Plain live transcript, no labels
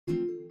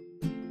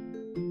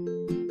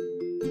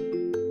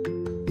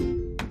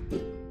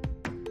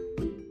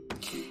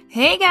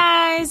Hey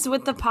guys,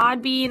 with the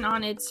pod being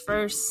on its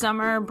first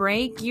summer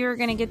break, you're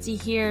going to get to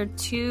hear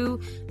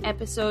 2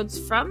 episodes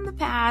from the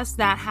past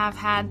that have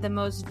had the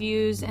most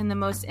views and the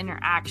most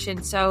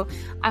interaction. So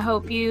I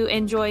hope you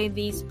enjoy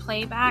these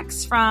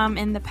playbacks from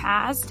in the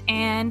past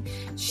and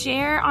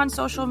share on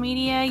social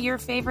media your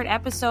favorite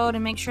episode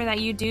and make sure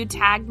that you do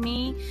tag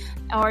me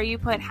or you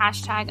put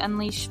hashtag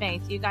Unleash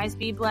Faith. You guys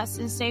be blessed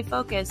and stay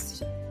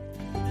focused.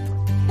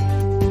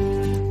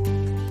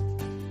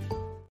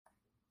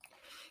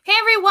 Hey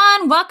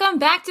everyone, welcome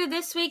back to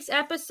this week's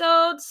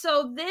episode.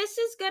 So this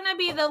is going to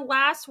be the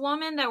last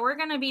woman that we're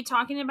going to be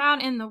talking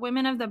about in the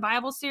Women of the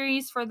Bible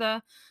series for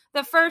the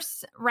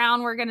first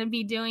round we're going to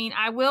be doing.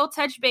 I will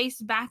touch base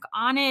back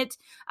on it,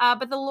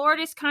 but the Lord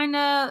is kind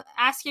of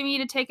asking me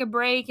to take a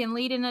break and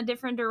lead in a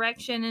different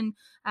direction. And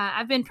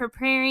I've been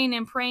preparing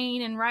and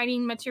praying and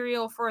writing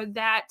material for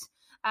that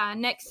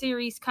next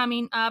series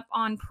coming up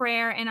on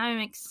prayer, and I'm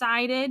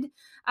excited.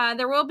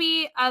 There will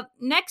be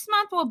next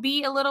month will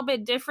be a little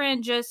bit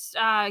different. Just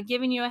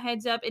giving you a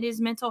heads up. It is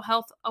Mental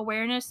Health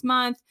Awareness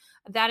Month.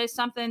 That is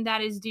something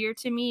that is dear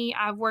to me.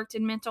 I've worked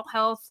in mental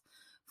health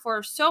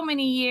for so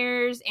many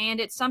years, and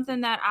it's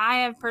something that I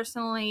have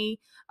personally,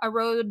 a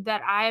road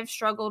that I have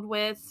struggled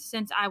with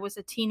since I was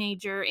a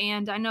teenager.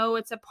 And I know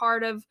it's a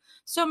part of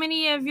so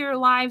many of your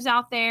lives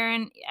out there,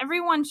 and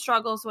everyone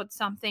struggles with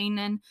something.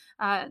 And,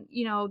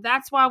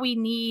 that's why we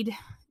need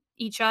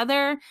each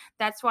other.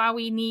 That's why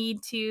we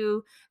need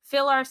to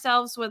fill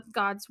ourselves with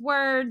God's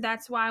word.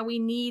 That's why we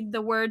need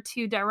the word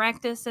to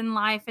direct us in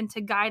life and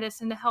to guide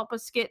us and to help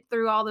us get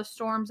through all the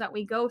storms that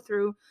we go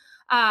through.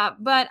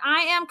 But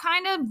I am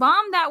kind of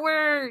bummed that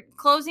we're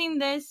closing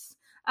this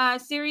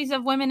series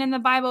of Women in the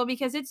Bible,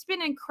 because it's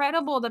been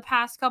incredible the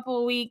past couple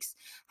of weeks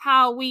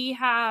how we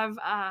have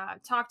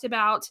talked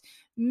about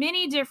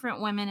many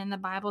different women in the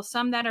Bible,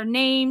 some that are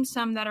named,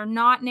 some that are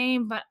not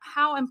named, but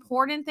how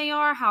important they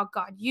are, how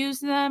God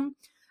used them,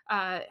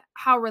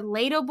 how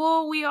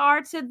relatable we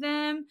are to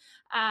them.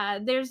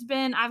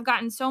 I've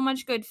gotten so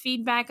much good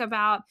feedback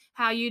about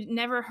how you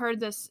never heard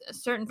this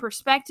certain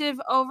perspective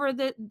over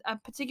a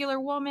particular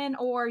woman,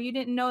 or you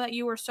didn't know that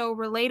you were so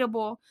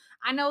relatable.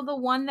 I know the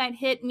one that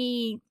hit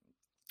me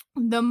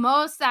the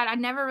most, that I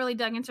never really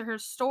dug into her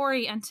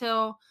story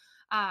until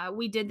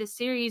we did the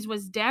series,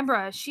 was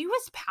Deborah. She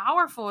was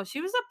powerful.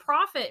 She was a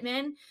prophet,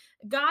 man.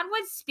 God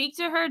would speak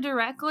to her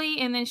directly,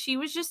 and then she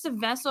was just a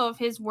vessel of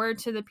his word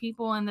to the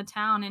people in the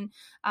town. And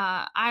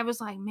I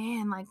was like,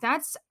 man, like,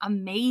 that's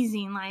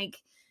amazing. Like,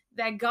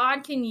 that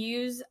God can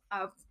use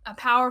a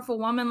powerful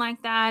woman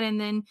like that.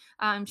 And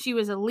then she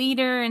was a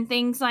leader and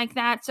things like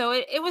that. So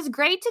it was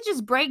great to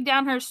just break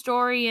down her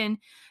story and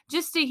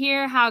just to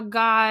hear how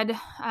God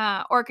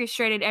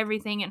orchestrated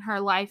everything in her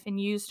life and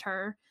used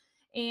her.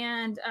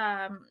 And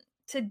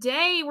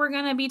today we're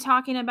going to be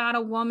talking about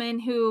a woman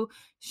who,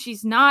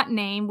 she's not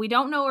named. We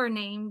don't know her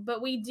name,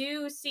 but we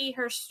do see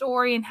her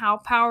story and how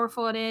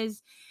powerful it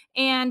is.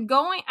 And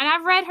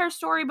I've read her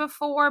story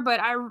before, but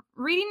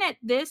reading it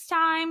this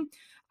time,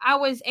 I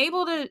was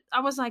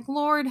like,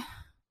 Lord,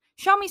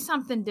 show me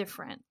something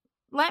different.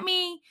 Let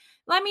me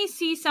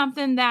see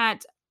something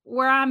that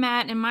where I'm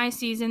at in my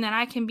season that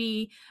I can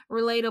be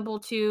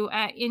relatable to.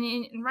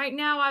 And right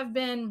now I've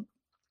been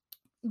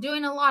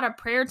doing a lot of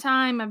prayer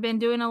time. I've been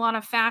doing a lot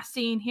of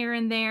fasting here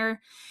and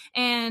there,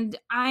 and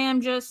I am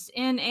just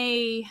in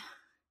a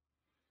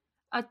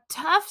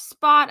tough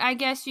spot, I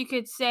guess you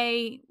could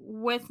say,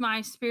 with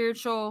my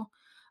spiritual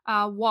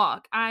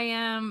walk. I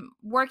am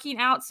working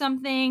out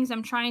some things.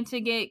 I'm trying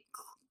to get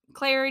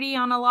clarity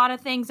on a lot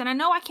of things, and I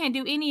know I can't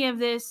do any of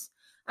this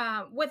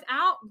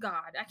without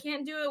God. I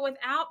can't do it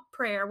without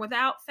prayer,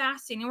 without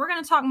fasting. And we're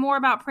going to talk more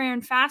about prayer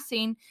and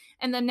fasting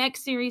in the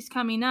next series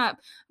coming up.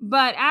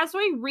 But as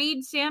we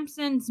read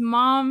Samson's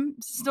mom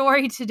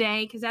story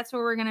today, because that's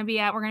where we're going to be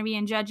at, we're going to be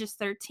in Judges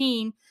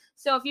 13.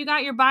 So if you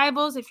got your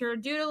Bibles, if you're a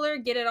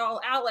doodler, get it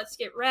all out. Let's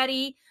get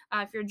ready.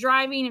 If you're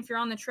driving, if you're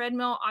on the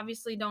treadmill,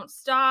 obviously don't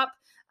stop.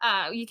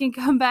 You can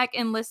come back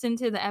and listen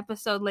to the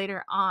episode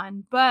later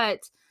on.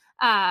 But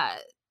a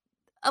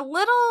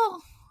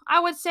little,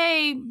 I would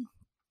say,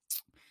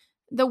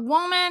 the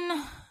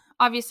woman,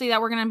 obviously,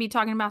 that we're going to be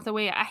talking about, the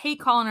way I hate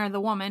calling her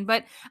the woman,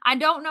 but I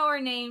don't know her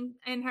name.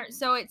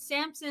 So it's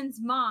Samson's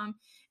mom,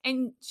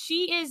 and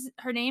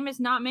her name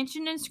is not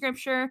mentioned in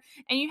scripture.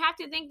 And you have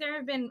to think there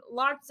have been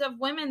lots of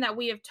women that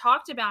we have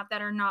talked about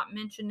that are not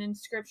mentioned in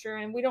scripture,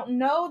 and we don't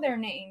know their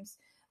names.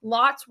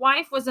 Lot's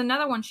wife was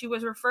another one. She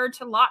was referred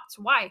to Lot's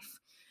wife.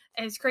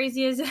 As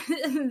crazy as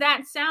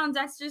that sounds,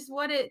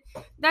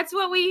 that's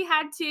what we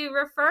had to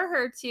refer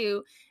her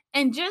to.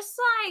 And just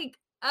like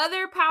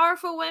other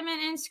powerful women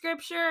in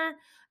scripture,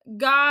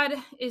 God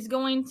is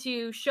going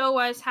to show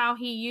us how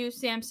he used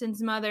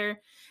Samson's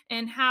mother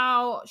and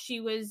how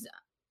she was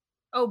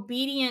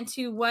obedient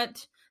to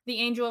what the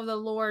angel of the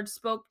Lord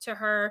spoke to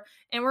her.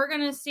 And we're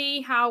going to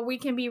see how we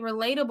can be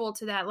relatable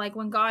to that. Like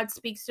when God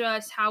speaks to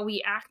us, how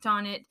we act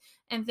on it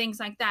and things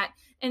like that.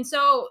 And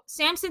so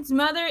Samson's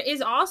mother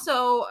is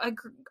also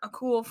a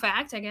cool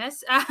fact, I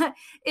guess,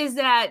 is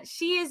that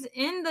she is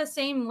in the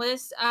same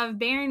list of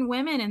barren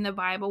women in the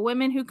Bible,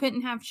 women who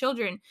couldn't have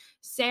children.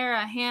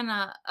 Sarah,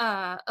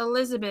 Hannah,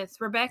 Elizabeth,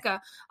 Rebecca,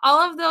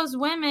 all of those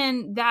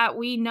women that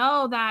we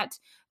know that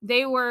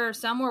they were,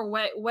 some were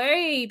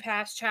way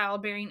past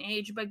childbearing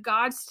age, but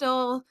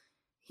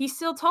he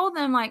still told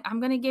them, like, I'm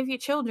going to give you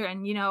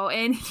children,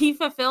 and he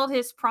fulfilled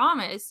his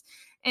promise.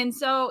 And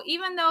so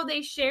even though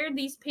they shared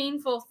these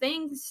painful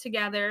things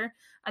together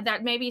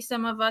that maybe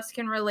some of us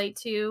can relate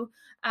to,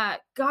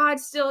 God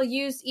still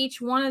used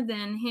each one of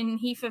them, and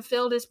he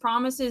fulfilled his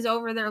promises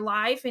over their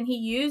life, and he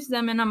used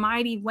them in a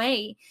mighty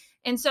way.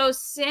 And so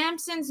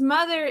Samson's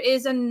mother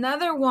is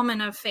another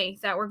woman of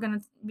faith that we're going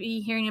to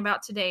be hearing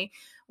about today.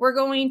 We're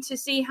going to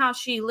see how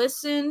she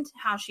listened,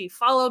 how she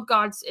followed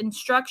God's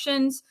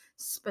instructions,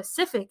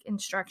 specific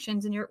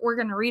instructions, and we're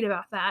going to read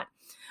about that,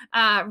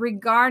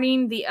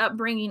 regarding the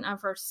upbringing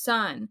of her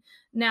son.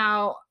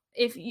 Now,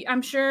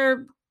 I'm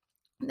sure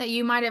that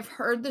you might have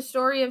heard the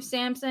story of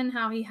Samson,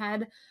 how he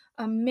had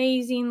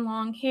amazing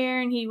long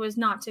hair and he was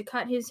not to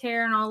cut his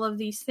hair and all of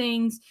these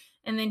things.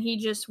 And then he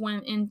just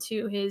went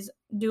into his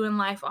doing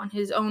life on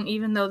his own,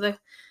 even though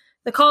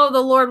the call of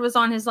the Lord was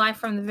on his life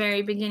from the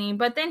very beginning.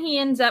 But then he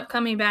ends up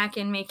coming back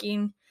and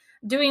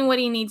doing what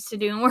he needs to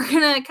do. And we're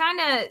going to kind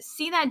of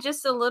see that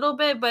just a little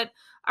bit, but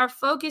our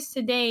focus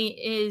today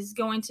is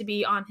going to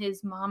be on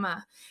his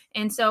mama.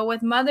 And so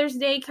with Mother's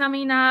Day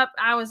coming up,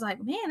 I was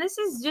like, man, this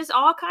is just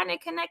all kind of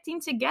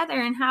connecting together,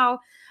 and how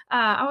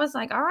I was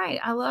like, all right,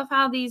 I love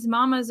how these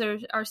mamas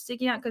are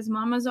sticking out, because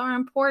mamas are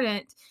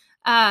important.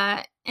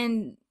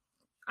 And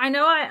I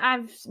know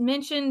I've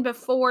mentioned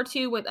before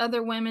too with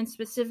other women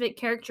specific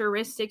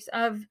characteristics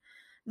of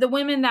the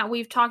women that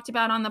we've talked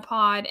about on the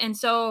pod. And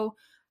so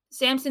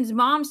Samson's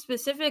mom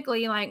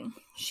specifically, like,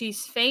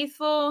 she's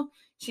faithful,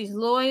 she's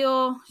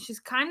loyal,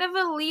 she's kind of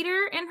a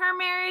leader in her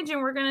marriage,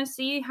 and we're going to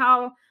see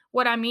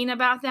what I mean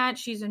about that.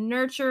 She's a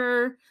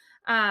nurturer,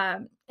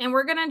 and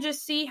we're going to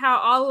just see how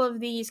all of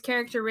these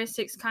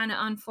characteristics kind of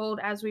unfold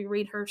as we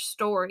read her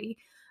story.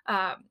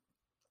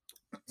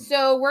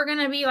 So we're going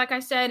to be, like I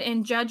said,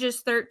 in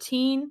Judges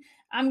 13.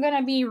 I'm going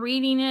to be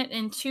reading it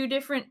in two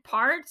different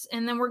parts,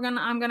 and then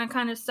I'm going to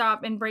kind of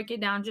stop and break it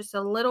down just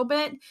a little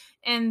bit,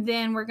 and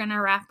then we're going to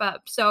wrap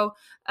up. So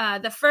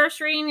the first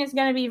reading is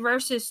going to be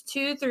verses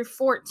 2 through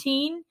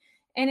 14,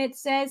 and it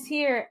says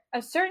here,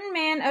 a certain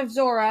man of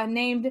Zorah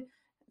named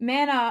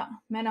Manaho,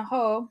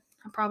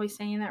 I'm probably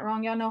saying that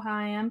wrong, y'all know how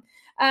I am,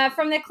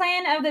 from the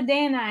clan of the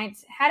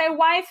Danites, had a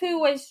wife who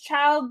was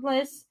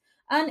childless,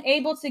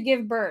 unable to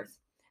give birth.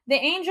 The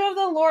angel of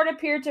the Lord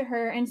appeared to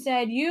her and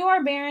said, you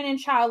are barren and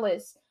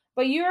childless,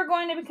 but you are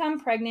going to become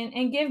pregnant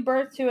and give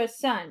birth to a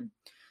son.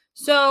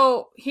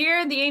 So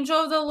here the angel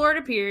of the Lord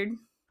appeared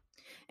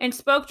and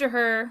spoke to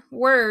her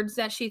words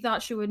that she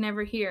thought she would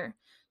never hear.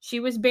 She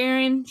was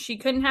barren, she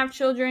couldn't have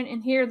children,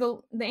 and here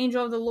the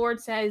angel of the Lord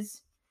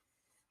says,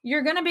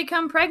 you're going to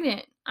become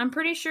pregnant. I'm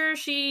pretty sure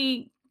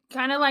she,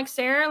 kind of like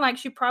Sarah, like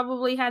she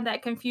probably had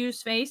that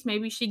confused face.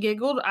 Maybe she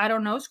giggled. I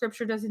don't know.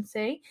 Scripture doesn't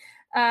say.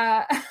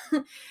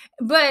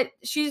 But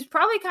she's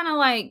probably kind of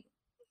like,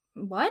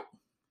 what?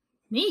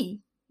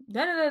 Me?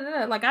 Da, da, da,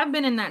 da. Like, I've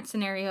been in that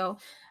scenario.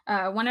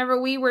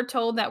 Whenever we were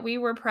told that we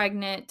were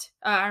pregnant,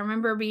 I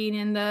remember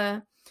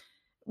being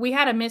we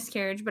had a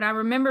miscarriage, but I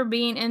remember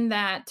being in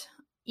that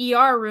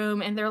ER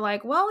room, and they're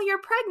like, well,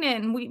 you're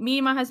pregnant. And me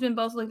and my husband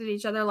both looked at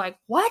each other like,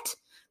 what?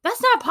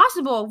 That's not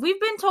possible.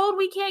 We've been told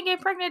we can't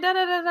get pregnant. Da,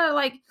 da, da, da.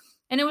 Like,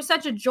 and it was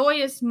such a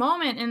joyous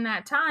moment in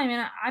that time.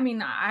 And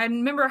I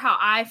remember how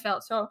I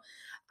felt. So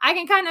I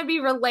can kind of be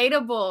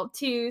relatable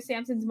to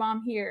Samson's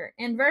mom here.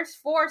 And verse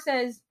 4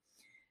 says,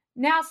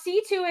 now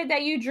see to it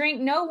that you drink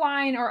no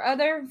wine or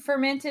other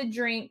fermented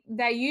drink,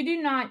 that you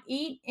do not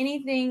eat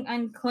anything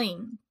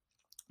unclean.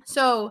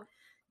 So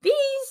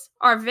these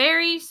are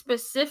very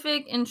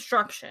specific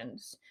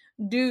instructions.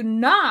 Do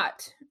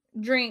not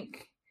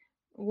drink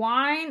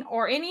wine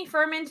or any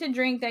fermented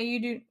drink that you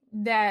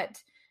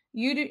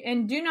do,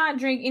 and do not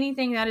drink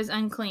anything that is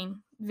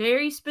unclean.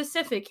 Very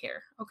specific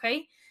here,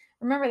 okay?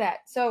 Remember that.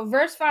 So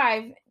verse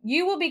 5,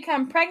 you will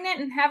become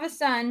pregnant and have a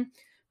son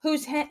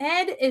whose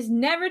head is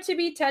never to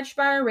be touched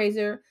by a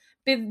razor,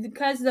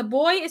 because the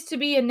boy is to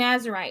be a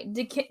Nazirite,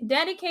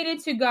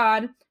 dedicated to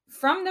God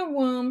from the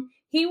womb.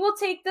 He will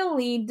take the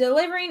lead,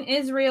 delivering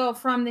Israel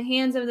from the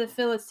hands of the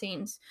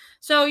Philistines.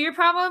 So you're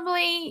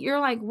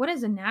like, what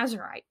is a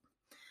Nazirite?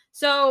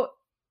 So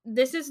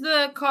this is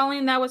the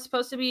calling that was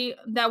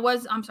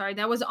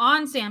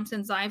on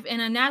Samson's life.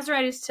 And a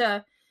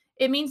Nazirite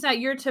it means that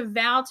you're to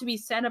vow to be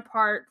set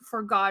apart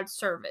for God's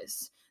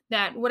service.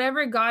 That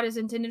whatever God has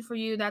intended for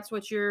you, that's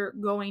what you're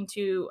going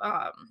to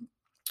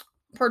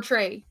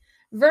portray.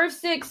 Verse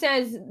 6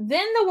 says,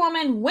 then the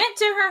woman went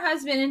to her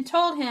husband and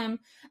told him,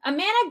 a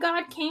man of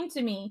God came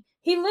to me.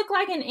 He looked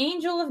like an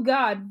angel of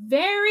God.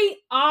 Very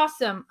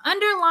awesome.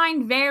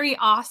 Underlined very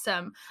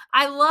awesome.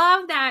 I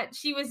love that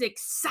she was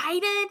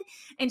excited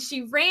and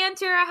she ran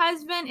to her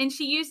husband and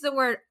she used the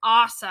word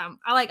awesome.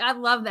 I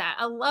love that.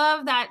 I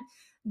love that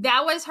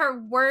that was her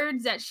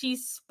words that she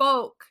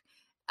spoke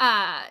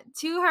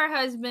to her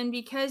husband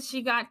because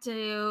she got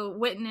to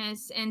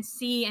witness and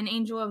see an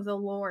angel of the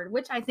Lord,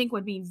 which I think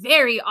would be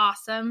very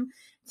awesome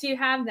to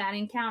have that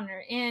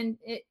encounter. And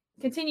it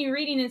continue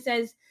reading, it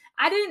says,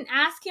 I didn't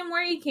ask him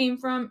where he came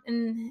from,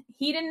 and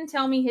he didn't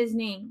tell me his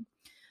name.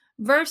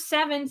 Verse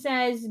 7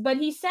 says, but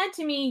he said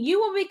to me, you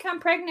will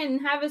become pregnant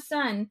and have a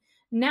son.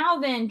 Now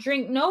then,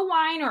 drink no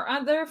wine or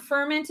other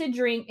fermented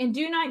drink, and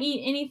do not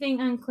eat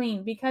anything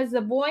unclean, because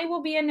the boy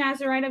will be a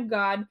Nazarite of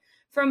God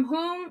from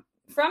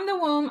the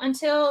womb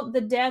until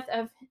the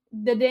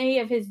day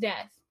of his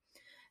death.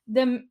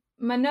 The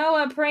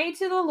Manoah prayed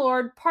to the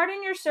Lord,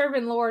 pardon your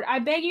servant, Lord. I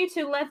beg you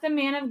to let the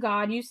man of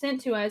God you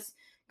sent to us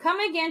come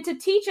again to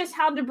teach us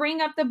how to bring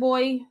up the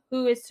boy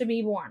who is to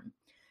be born.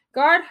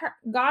 God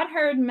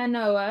heard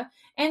Manoah,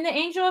 and the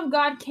angel of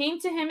God came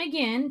to him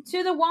again,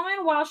 to the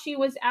woman while she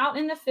was out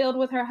in the field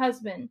with her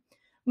husband.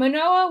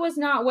 Manoah was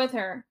not with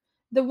her.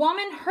 The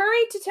woman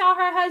hurried to tell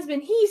her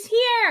husband, he's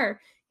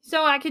here.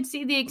 So I could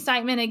see the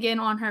excitement again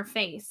on her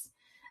face.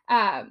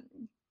 The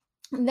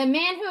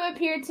man who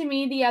appeared to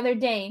me the other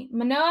day,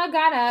 Manoah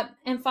got up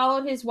and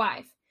followed his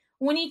wife.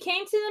 When he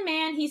came to the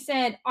man, he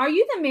said, are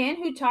you the man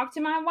who talked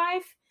to my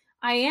wife?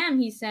 I am,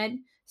 he said.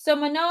 So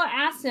Manoah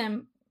asked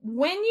him,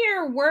 when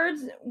your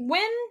words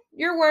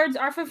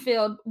are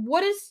fulfilled,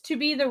 what is to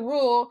be the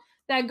rule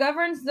that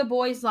governs the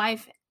boy's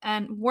life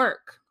and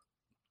work?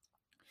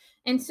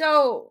 And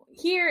so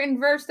here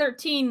in verse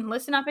 13,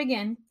 listen up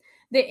again.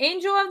 The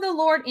angel of the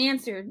Lord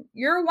answered,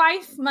 your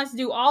wife must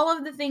do all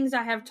of the things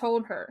I have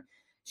told her.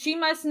 She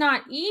must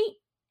not eat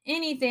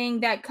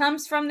anything that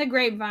comes from the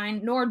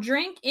grapevine, nor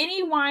drink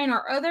any wine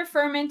or other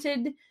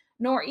fermented,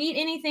 nor eat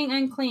anything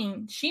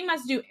unclean. She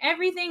must do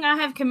everything I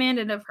have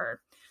commanded of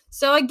her.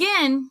 So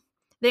again,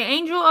 the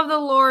angel of the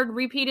Lord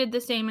repeated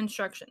the same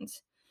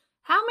instructions.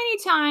 How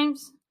many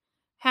times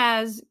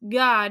has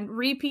God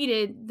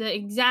repeated the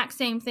exact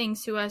same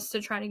things to us to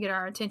try to get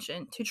our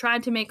attention, to try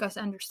to make us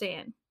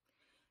understand?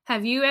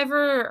 Have you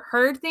ever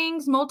heard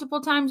things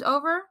multiple times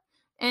over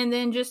and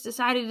then just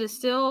decided to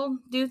still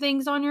do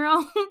things on your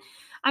own?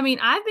 I mean,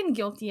 I've been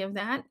guilty of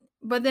that,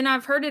 but then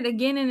I've heard it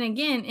again and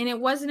again, and it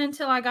wasn't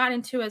until I got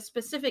into a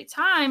specific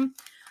time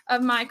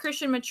of my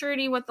Christian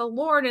maturity with the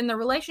Lord and the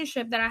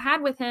relationship that I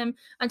had with him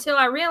until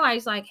I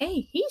realized, like,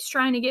 hey, he's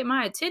trying to get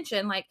my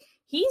attention. Like,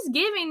 he's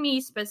giving me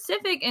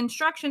specific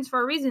instructions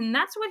for a reason. And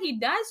that's what he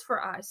does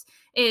for us,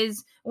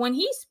 is when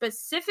he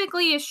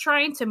specifically is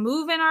trying to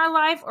move in our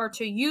life or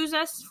to use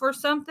us for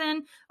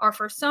something or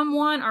for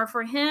someone or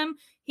for him,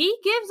 he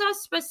gives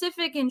us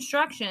specific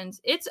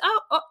instructions. It's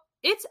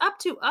up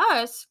to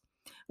us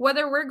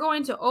whether we're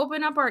going to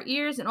open up our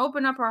ears and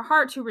open up our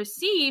heart to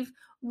receive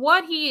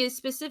what he is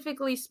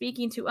specifically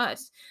speaking to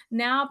us.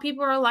 Now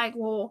people are like,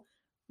 well,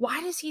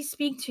 why does he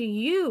speak to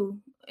you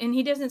and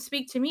he doesn't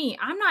speak to me?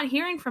 I'm not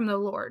hearing from the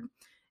Lord.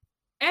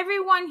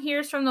 Everyone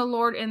hears from the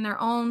Lord in their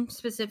own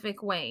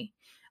specific way.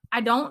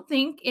 I don't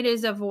think it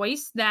is a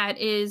voice that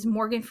is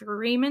Morgan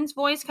Freeman's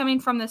voice coming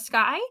from the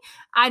sky.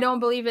 I don't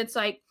believe it's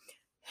like,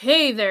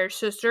 hey there,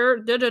 sister,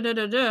 da da da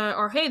da da,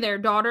 or hey there,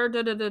 daughter,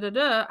 da da da da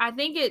da. I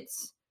think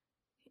it's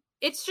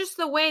just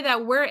the way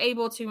that we're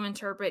able to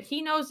interpret.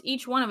 He knows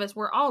each one of us.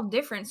 We're all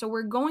different. So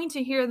we're going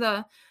to hear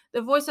the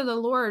voice of the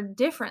Lord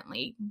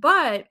differently.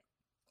 But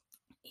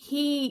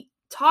he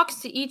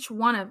talks to each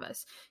one of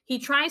us. He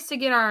tries to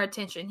get our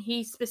attention.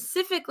 He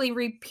specifically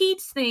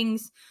repeats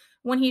things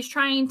when he's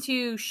trying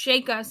to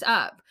shake us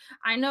up.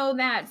 I know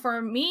that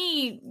for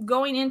me,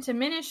 going into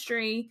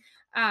ministry,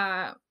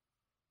 I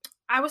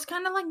was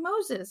kind of like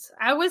Moses.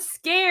 I was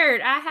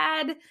scared. I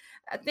had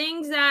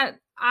things that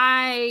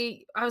I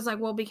was like,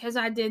 well, because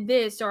I did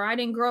this, or I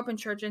didn't grow up in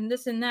church and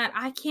this and that,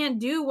 I can't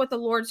do what the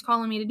Lord's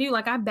calling me to do.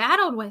 Like, I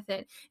battled with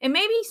it. And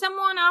maybe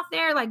someone out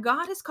there, like,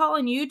 God is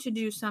calling you to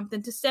do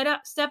something, to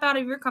step out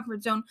of your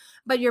comfort zone,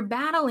 but you're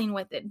battling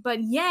with it.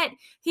 But yet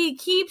he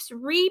keeps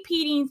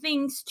repeating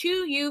things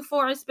to you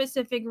for a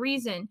specific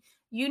reason.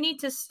 You need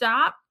to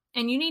stop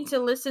and you need to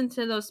listen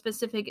to those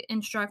specific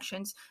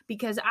instructions,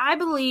 because I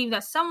believe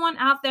that someone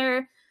out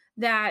there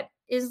that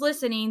is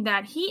listening,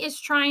 that he is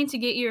trying to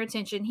get your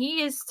attention.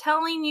 He is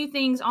telling you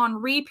things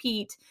on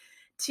repeat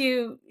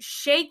to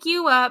shake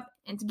you up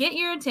and to get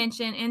your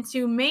attention and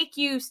to make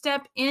you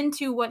step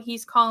into what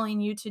he's calling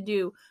you to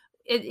do.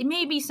 It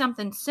may be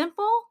something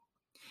simple.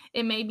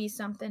 It may be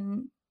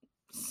something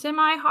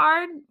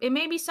semi-hard. It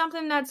may be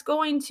something that's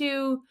going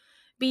to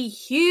be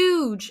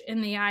huge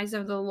in the eyes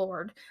of the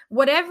Lord.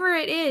 Whatever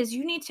it is,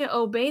 you need to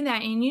obey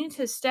that and you need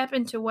to step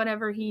into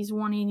whatever he's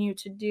wanting you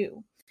to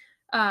do.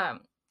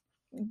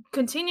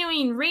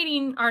 Continuing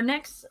reading, our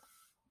next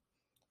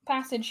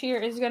passage here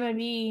is going to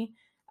be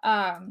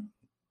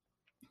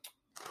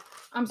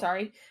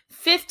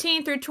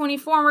 15 through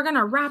 24. And we're going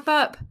to wrap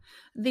up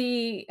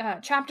the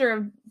chapter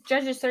of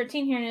Judges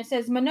 13 here, and it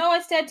says,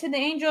 Manoah said to the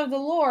angel of the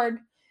Lord,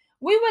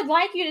 we would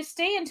like you to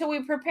stay until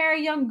we prepare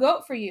a young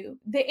goat for you.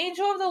 The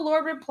angel of the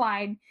Lord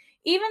replied,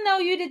 even though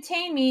you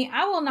detain me,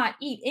 I will not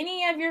eat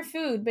any of your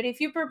food. But if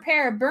you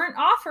prepare a burnt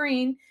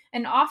offering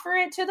and offer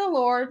it to the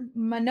Lord,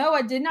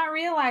 Manoah did not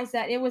realize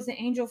that it was an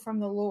angel from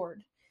the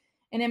Lord.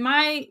 And in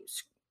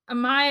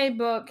my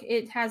book,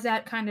 it has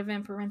that kind of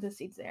in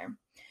parentheses there.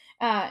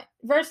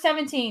 Verse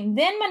 17,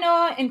 then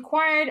Manoah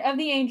inquired of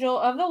the angel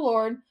of the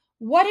Lord,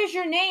 what is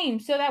your name,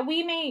 so that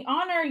we may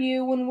honor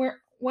you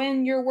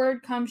when your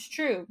word comes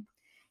true?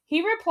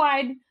 He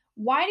replied,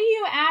 why do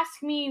you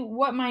ask me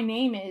what my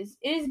name is?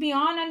 It is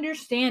beyond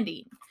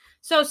understanding.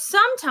 So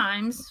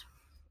sometimes,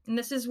 and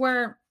this is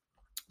where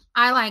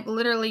I like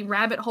literally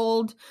rabbit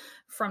holed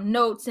from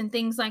notes and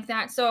things like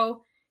that.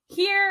 So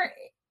here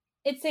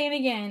it's saying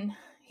again,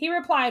 he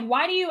replied,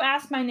 why do you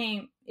ask my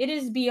name? It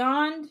is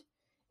beyond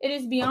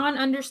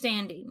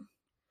understanding.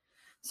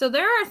 So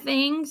there are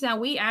things that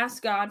we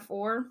ask God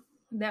for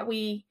that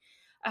we,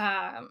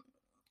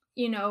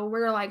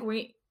 we're like,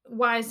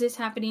 why is this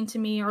happening to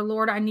me? Or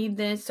Lord, I need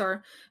this.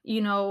 Or,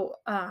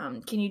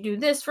 can you do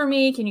this for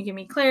me? Can you give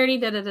me clarity?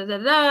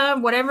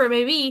 Whatever it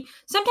may be.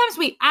 Sometimes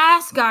we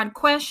ask God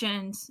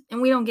questions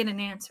and we don't get an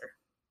answer.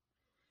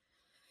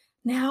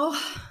 Now,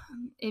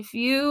 if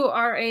you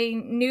are a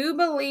new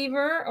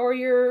believer or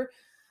you're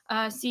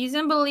a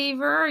seasoned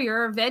believer,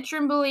 you're a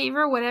veteran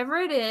believer, whatever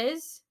it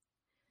is,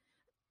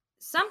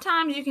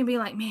 sometimes you can be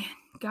like, man,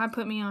 God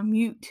put me on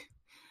mute.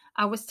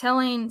 I was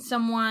telling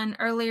someone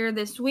earlier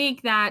this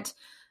week that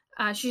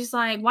she's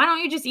like, why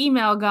don't you just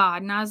email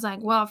God? And I was like,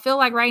 well, I feel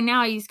like right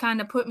now he's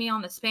kind of put me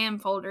on the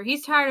spam folder.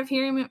 He's tired of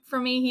hearing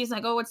from me. He's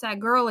like, oh, it's that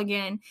girl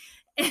again.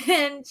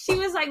 And she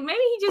was like, maybe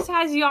he just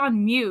has you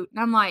on mute.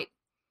 And I'm like,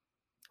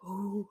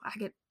 oh,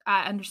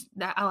 I understand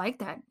that. I like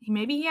that.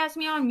 Maybe he has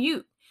me on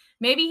mute.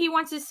 Maybe he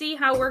wants to see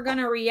how we're going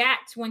to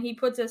react when he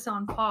puts us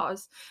on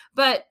pause.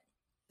 But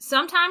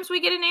sometimes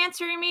we get an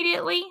answer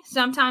immediately.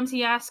 Sometimes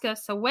he asks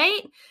us to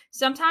wait.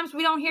 Sometimes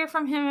we don't hear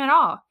from him at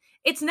all.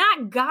 It's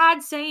not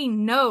God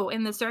saying no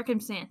in the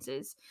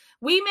circumstances.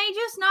 We may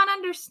just not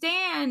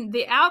understand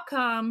the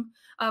outcome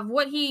of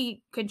what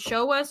he could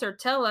show us or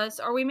tell us,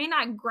 or we may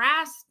not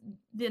grasp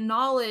the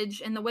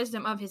knowledge and the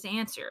wisdom of his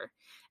answer.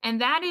 And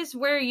that is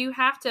where you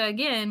have to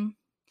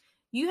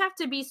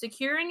be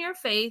secure in your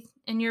faith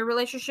and your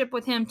relationship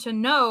with him to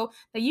know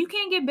that you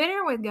can't get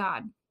bitter with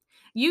God.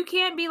 You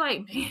can't be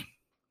like, man,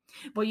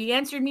 well, you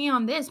answered me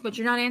on this, but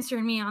you're not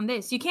answering me on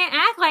this. You can't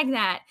act like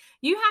that.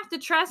 You have to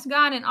trust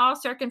God in all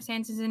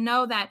circumstances and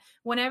know that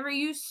whenever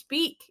you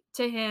speak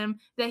to him,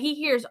 that he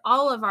hears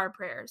all of our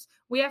prayers.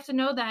 We have to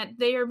know that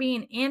they are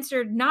being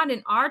answered not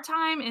in our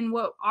time and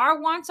what our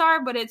wants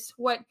are, but it's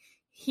what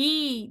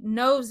he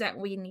knows that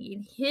we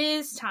need,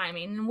 his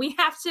timing. And we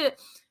have to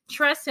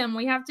trust him.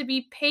 We have to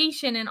be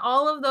patient in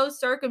all of those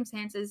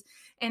circumstances.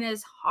 And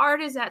as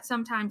hard as that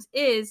sometimes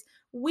is,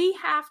 we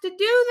have to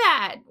do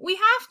that. We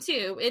have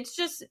to.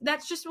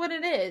 That's just what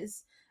it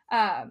is.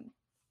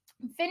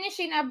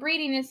 Finishing up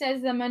reading, it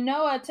says the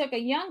Manoah took a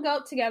young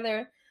goat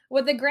together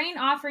with a grain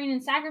offering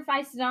and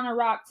sacrificed it on a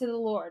rock to the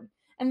Lord.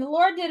 And the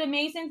Lord did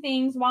amazing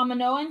things while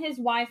Manoah and his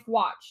wife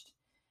watched.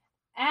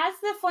 As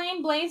the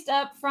flame blazed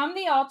up from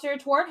the altar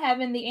toward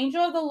heaven, the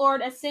angel of the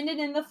Lord ascended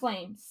in the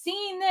flame.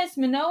 Seeing this,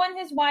 Manoah and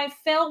his wife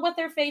fell with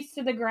their face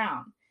to the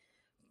ground.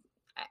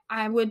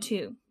 I would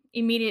too.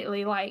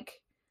 Immediately,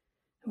 like,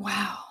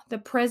 wow, the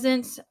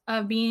presence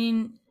of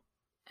being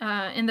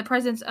in the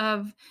presence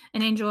of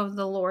an angel of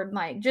the Lord,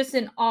 like just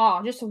in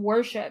awe, just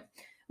worship.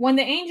 When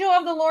the angel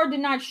of the Lord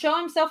did not show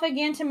himself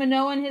again to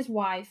Manoah and his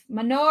wife,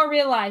 Manoah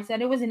realized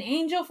that it was an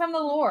angel from the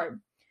Lord.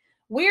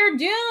 We're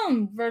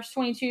doomed, verse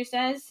 22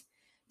 says,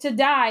 to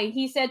die.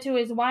 He said to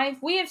his wife,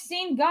 we have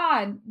seen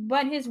God.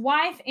 But his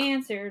wife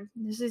answered,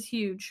 this is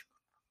huge.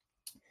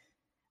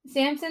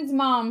 Samson's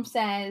mom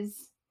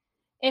says,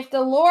 if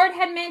the Lord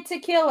had meant to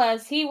kill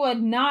us, he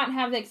would not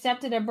have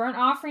accepted a burnt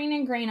offering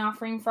and grain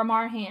offering from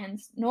our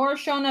hands, nor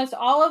shown us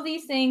all of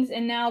these things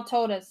and now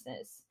told us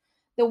this.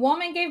 The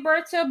woman gave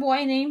birth to a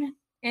boy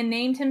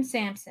named him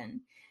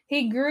Samson.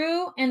 He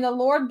grew, and the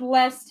Lord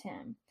blessed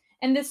him.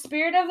 And the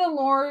Spirit of the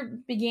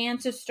Lord began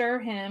to stir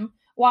him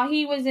while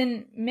he was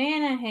in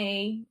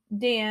Manahath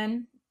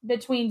Dan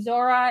between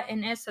Zorah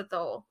and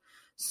Eshtaol.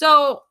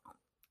 So,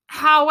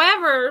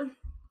 however,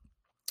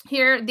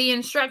 here the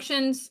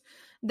instructions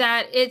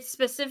that it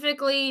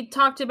specifically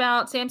talked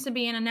about Samson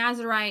being a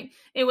Nazirite,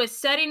 it was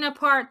setting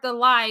apart the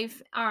life.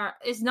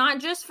 It's not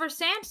just for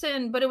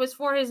Samson, but it was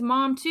for his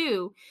mom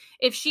too.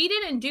 If she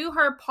didn't do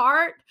her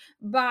part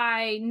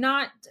by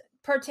not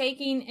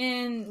partaking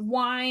in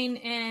wine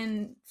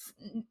and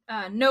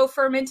no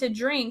fermented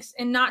drinks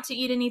and not to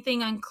eat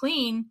anything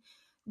unclean,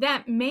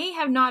 that may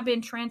have not been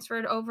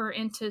transferred over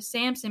into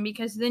Samson,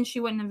 because then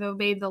she wouldn't have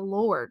obeyed the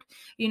Lord.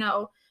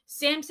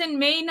 Samson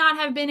may not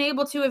have been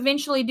able to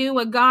eventually do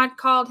what God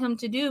called him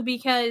to do,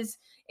 because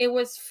it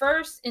was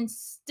first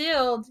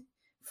instilled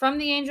from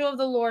the angel of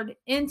the Lord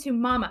into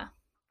Mama.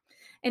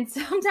 And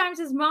sometimes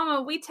as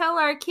mama, we tell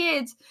our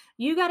kids,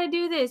 you got to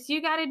do this,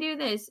 you got to do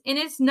this. And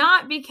it's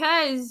not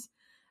because,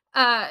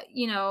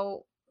 you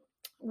know,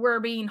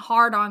 we're being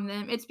hard on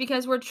them. It's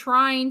because we're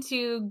trying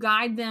to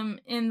guide them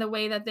in the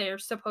way that they're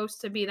supposed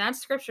to be. That's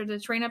scripture, to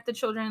train up the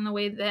children in the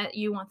way that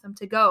you want them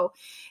to go.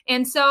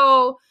 And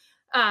so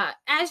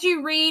as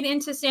you read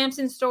into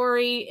Samson's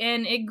story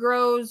and it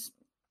grows,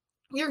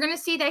 you're going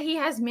to see that he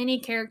has many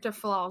character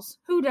flaws.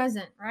 Who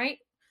doesn't, right?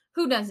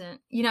 Who doesn't,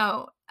 you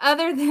know,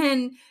 other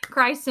than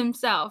Christ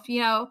himself,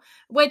 you know,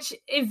 which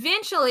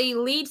eventually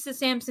leads to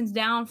Samson's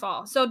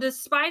downfall. So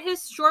despite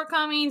his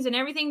shortcomings and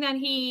everything that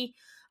he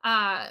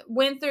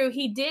went through,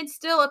 he did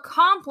still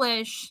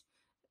accomplish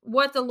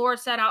what the Lord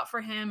set out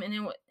for him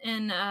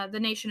in the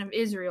nation of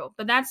Israel.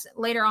 But that's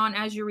later on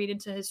as you read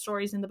into his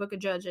stories in the book of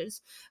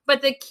Judges.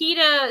 But the key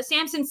to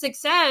Samson's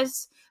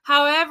success,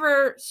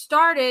 however,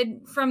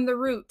 started from the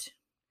root,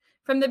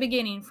 from the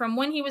beginning, from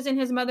when he was in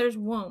his mother's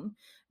womb,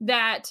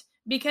 that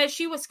because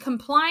she was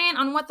compliant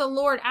on what the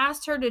Lord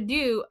asked her to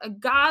do, a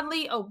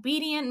godly,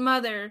 obedient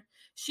mother,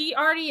 she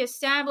already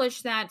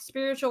established that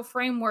spiritual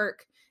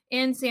framework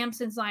in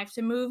Samson's life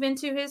to move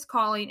into his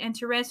calling and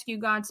to rescue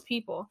God's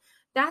people.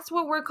 That's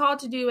what we're called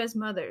to do as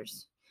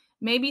mothers.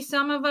 Maybe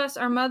some of us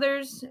are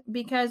mothers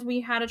because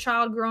we had a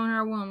child grow in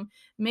our womb.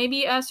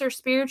 Maybe us are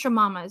spiritual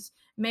mamas.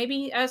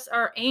 Maybe us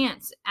are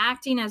aunts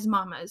acting as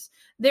mamas.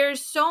 There's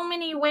so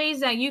many ways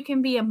that you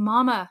can be a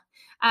mama.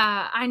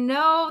 I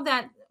know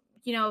that,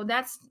 you know,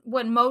 that's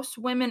what most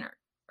women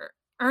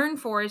earn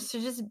for, is to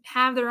just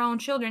have their own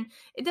children.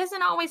 It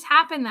doesn't always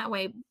happen that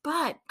way,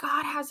 but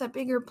God has a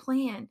bigger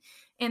plan.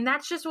 And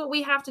that's just what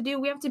we have to do.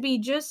 We have to be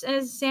just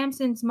as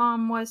Samson's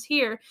mom was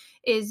here,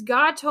 is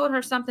God told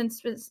her something,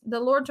 the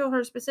Lord told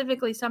her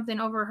specifically something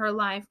over her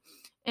life.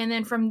 And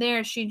then from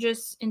there, she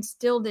just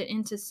instilled it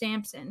into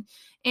Samson.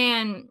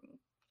 And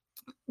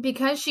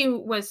because she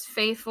was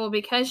faithful,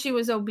 because she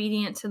was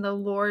obedient to the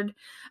Lord,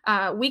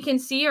 we can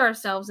see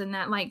ourselves in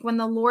that. Like when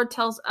the Lord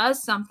tells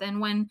us something,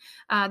 when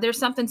there's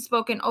something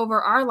spoken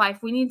over our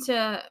life, we need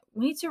to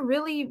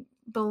really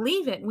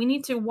believe it. We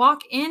need to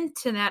walk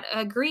into that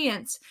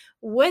agreement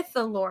with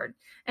the Lord.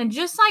 And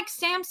just like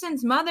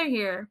Samson's mother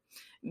here,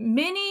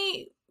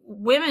 many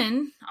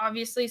women,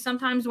 obviously,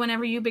 sometimes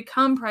whenever you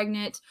become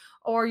pregnant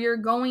or you're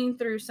going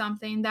through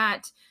something,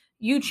 that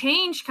you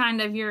change kind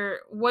of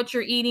what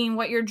you're eating,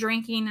 what you're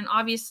drinking. And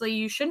obviously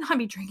you should not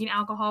be drinking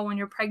alcohol when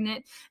you're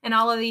pregnant and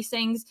all of these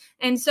things.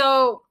 And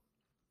so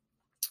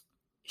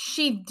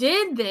she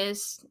did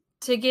this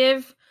to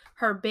give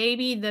her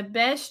baby the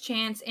best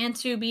chance and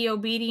to be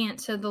obedient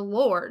to the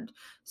Lord.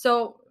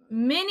 So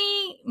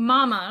many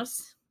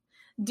mamas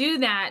do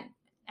that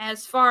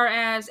as far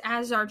as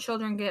our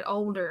children get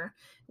older.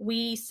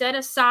 We set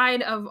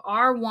aside of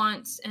our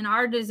wants and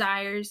our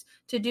desires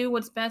to do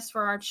what's best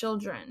for our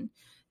children.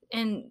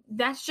 And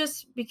that's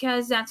just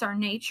because that's our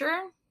nature.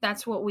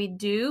 That's what we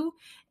do.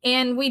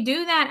 And we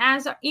do that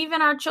as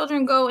even our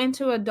children go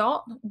into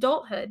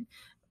adulthood.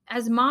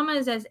 As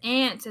mamas, as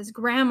aunts, as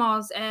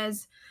grandmas,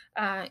 as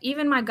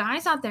even my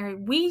guys out there,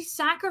 we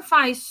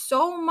sacrifice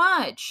so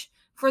much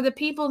for the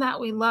people that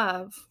we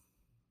love.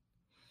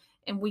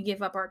 And we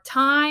give up our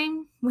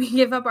time. We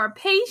give up our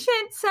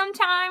patience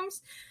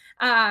sometimes.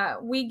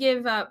 We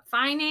give up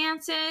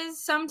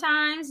finances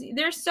sometimes.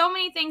 There's so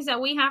many things that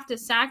we have to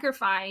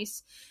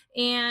sacrifice.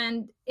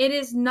 And it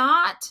is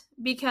not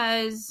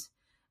because,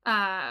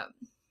 I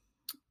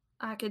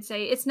could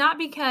say, it's not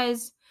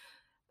because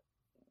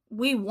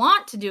we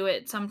want to do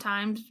it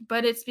sometimes,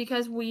 but it's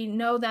because we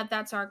know that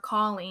that's our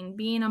calling,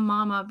 being a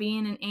mama,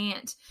 being an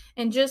aunt.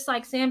 And just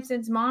like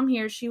Samson's mom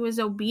here, she was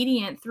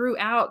obedient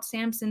throughout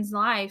Samson's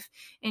life,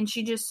 and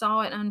she just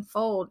saw it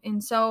unfold.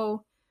 And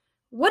so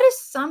what is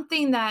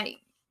something that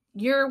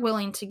you're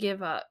willing to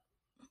give up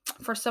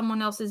for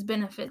someone else's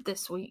benefit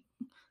this week?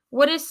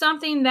 What is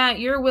something that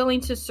you're willing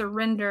to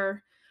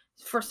surrender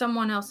for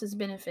someone else's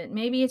benefit?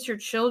 Maybe it's your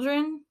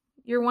children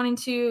you're wanting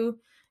to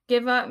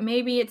give up.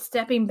 Maybe it's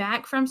stepping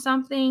back from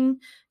something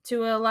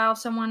to allow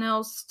someone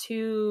else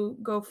to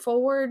go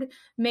forward.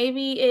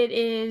 Maybe it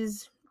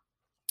is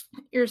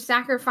you're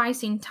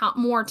sacrificing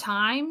more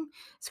time.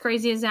 As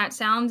crazy as that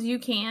sounds, you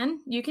can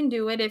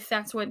do it if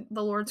that's what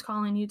the Lord's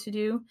calling you to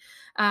do.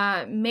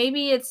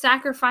 Maybe it's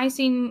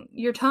sacrificing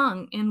your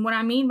tongue. And what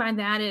I mean by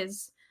that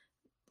is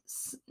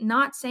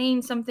not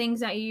saying some things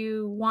that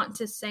you want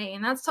to say.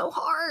 And that's so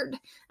hard. And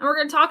we're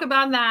going to talk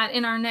about that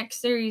in our next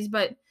series.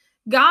 But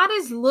God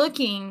is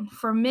looking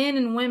for men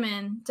and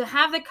women to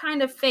have the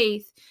kind of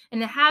faith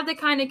and to have the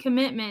kind of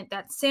commitment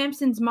that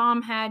Samson's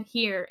mom had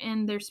here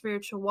in their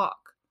spiritual walk.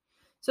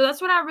 So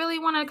that's what I really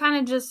want to kind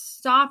of just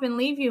stop and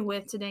leave you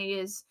with today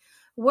is,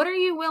 what are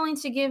you willing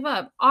to give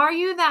up? Are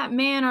you that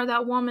man or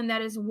that woman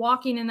that is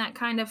walking in that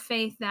kind of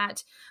faith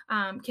that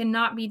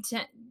cannot be,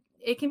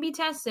 it can be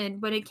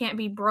tested, but it can't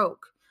be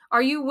broke?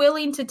 Are you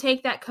willing to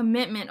take that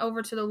commitment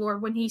over to the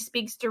Lord when he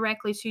speaks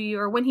directly to you,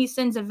 or when he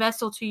sends a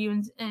vessel to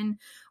you and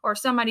or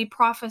somebody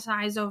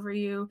prophesies over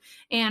you?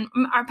 And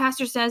our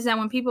pastor says that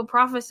when people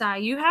prophesy,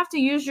 you have to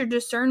use your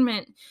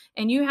discernment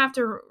and you have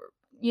to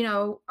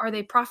are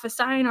they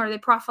prophesying or are they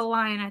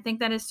prophesying? I think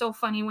that is so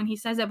funny when he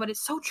says that, but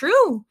it's so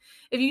true.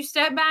 If you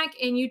step back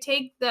and you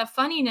take the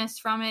funniness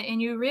from it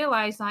and you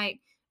realize, like,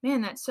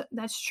 man,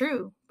 that's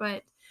true.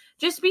 But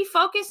just be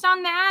focused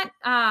on that.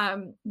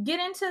 Get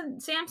into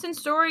Samson's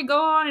story.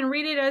 Go on and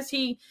read it as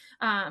he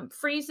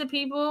frees the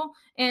people,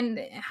 and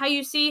how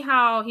you see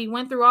how he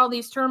went through all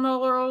these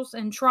turmoils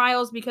and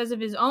trials because of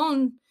his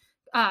own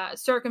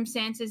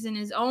circumstances and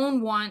his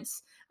own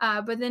wants.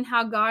 But then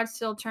how God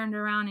still turned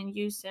around and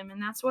used him.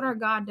 And that's what our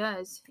God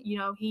does.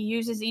 He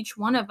uses each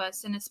one of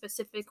us in a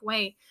specific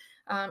way.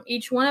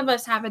 Each one of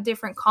us have a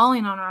different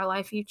calling on our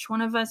life. Each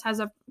one of us has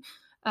a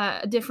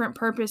different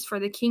purpose for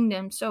the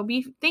kingdom. So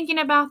be thinking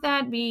about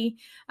that. Be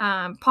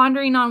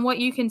pondering on what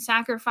you can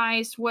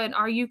sacrifice. What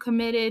are you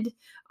committed?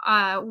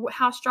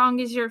 How strong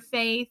is your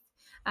faith?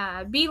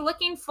 Be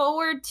looking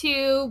forward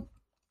to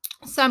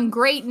some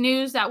great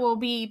news that will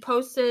be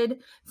posted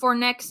for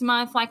next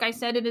month. Like I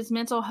said, it is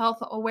Mental Health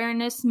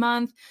Awareness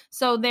Month.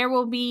 So there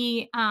will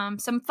be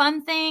some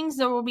fun things.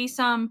 There will be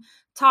some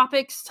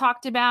topics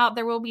talked about.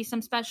 There will be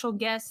some special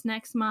guests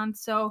next month.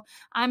 So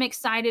I'm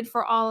excited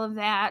for all of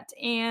that.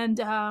 And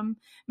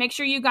make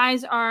sure you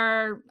guys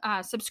are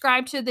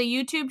subscribed to the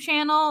YouTube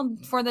channel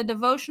for the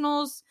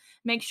devotionals.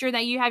 Make sure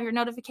that you have your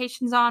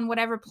notifications on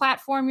whatever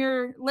platform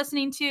you're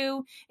listening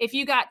to. If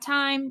you got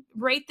time,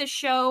 rate the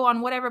show on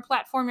whatever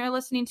platform you're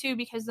listening to,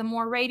 because the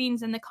more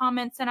ratings and the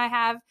comments that I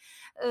have,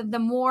 the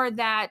more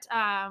that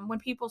when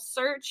people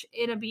search,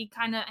 it'll be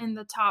kind of in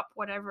the top,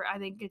 whatever. I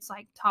think it's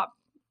like top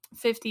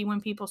 50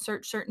 when people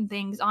search certain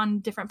things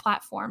on different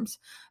platforms.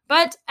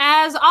 But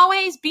as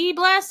always, be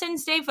blessed and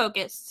stay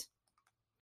focused.